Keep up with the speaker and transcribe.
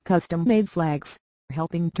custom-made flags,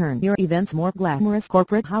 helping turn your events more glamorous.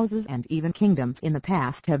 Corporate houses and even kingdoms in the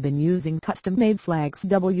past have been using custom-made flags.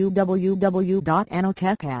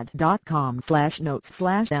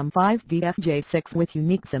 www.anotechpad.com/notes/m5dfj6 with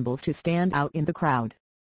unique symbols to stand out in the crowd.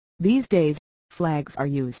 These days, flags are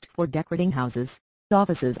used for decorating houses,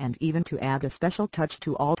 offices and even to add a special touch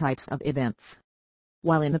to all types of events.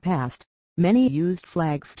 While in the past, many used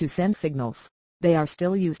flags to send signals, they are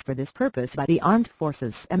still used for this purpose by the armed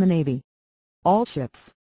forces and the Navy. All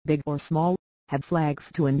ships, big or small, have flags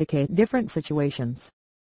to indicate different situations.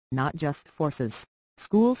 Not just forces,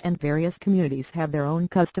 schools and various communities have their own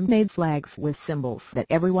custom-made flags with symbols that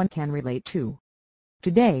everyone can relate to.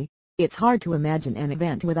 Today, it's hard to imagine an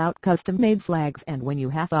event without custom-made flags, and when you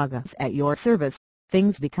have August at your service,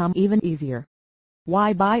 things become even easier.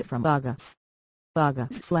 Why buy from August?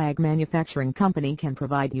 August Flag Manufacturing Company can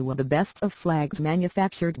provide you with the best of flags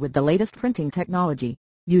manufactured with the latest printing technology,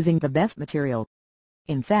 using the best material.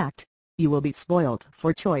 In fact, you will be spoiled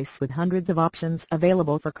for choice with hundreds of options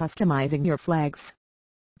available for customizing your flags.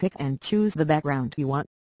 Pick and choose the background you want,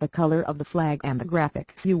 the color of the flag and the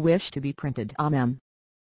graphics you wish to be printed on them.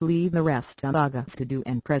 Leave the rest of August to do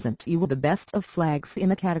and present you with the best of flags in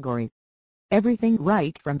the category. Everything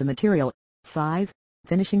right from the material, size,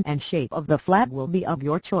 finishing and shape of the flag will be of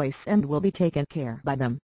your choice and will be taken care by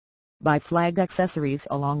them. Buy flag accessories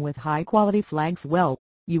along with high-quality flags. Well,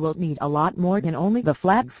 you will need a lot more than only the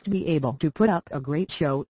flags to be able to put up a great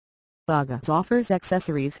show. August offers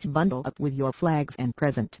accessories to bundle up with your flags and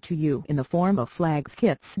present to you in the form of flags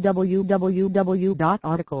kits.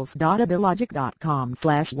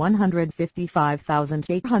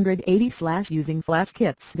 www.articles.abililogic.com/155880/using flash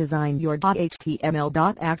kits. Design your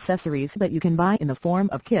 .html. Accessories that you can buy in the form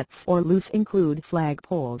of kits or loose include flag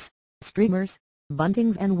poles, streamers,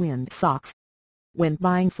 buntings and wind socks. When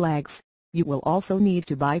buying flags, you will also need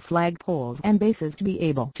to buy flag poles and bases to be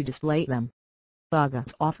able to display them.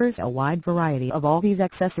 August offers a wide variety of all these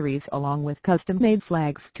accessories along with custom-made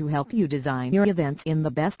flags to help you design your events in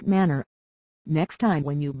the best manner. Next time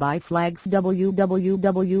when you buy flags,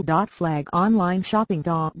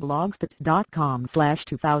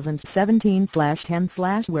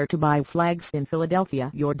 www.flagonlineshopping.blogspot.com/2017/10/where to buy flags in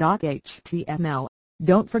Philadelphia. Your .html.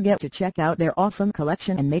 Don't forget to check out their awesome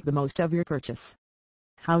collection and make the most of your purchase.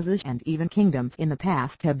 Houses and even kingdoms in the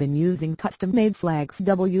past have been using custom-made flags.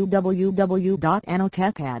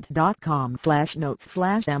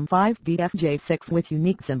 www.anotechpad.com/notes/m5dfj6 with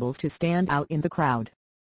unique symbols to stand out in the crowd.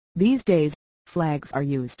 These days, flags are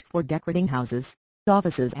used for decorating houses,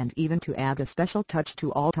 offices and even to add a special touch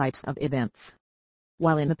to all types of events.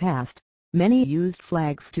 While in the past, many used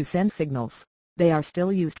flags to send signals, they are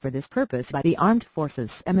still used for this purpose by the armed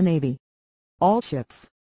forces and the Navy. All ships,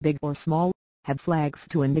 big or small, have flags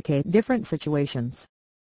to indicate different situations.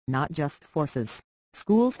 Not just forces,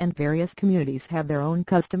 schools and various communities have their own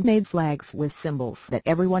custom-made flags with symbols that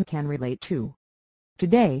everyone can relate to.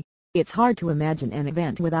 Today, it's hard to imagine an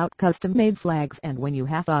event without custom-made flags, and when you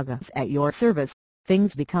have August at your service,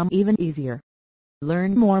 things become even easier.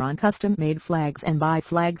 Learn more on custom-made flags and buy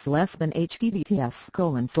flags less than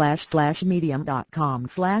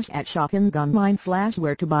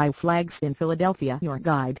https://medium.com/@shoppingonline/where to buy flags in Philadelphia. Your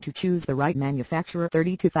guide to choose the right manufacturer.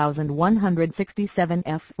 32,167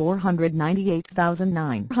 F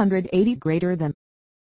 498,980 greater than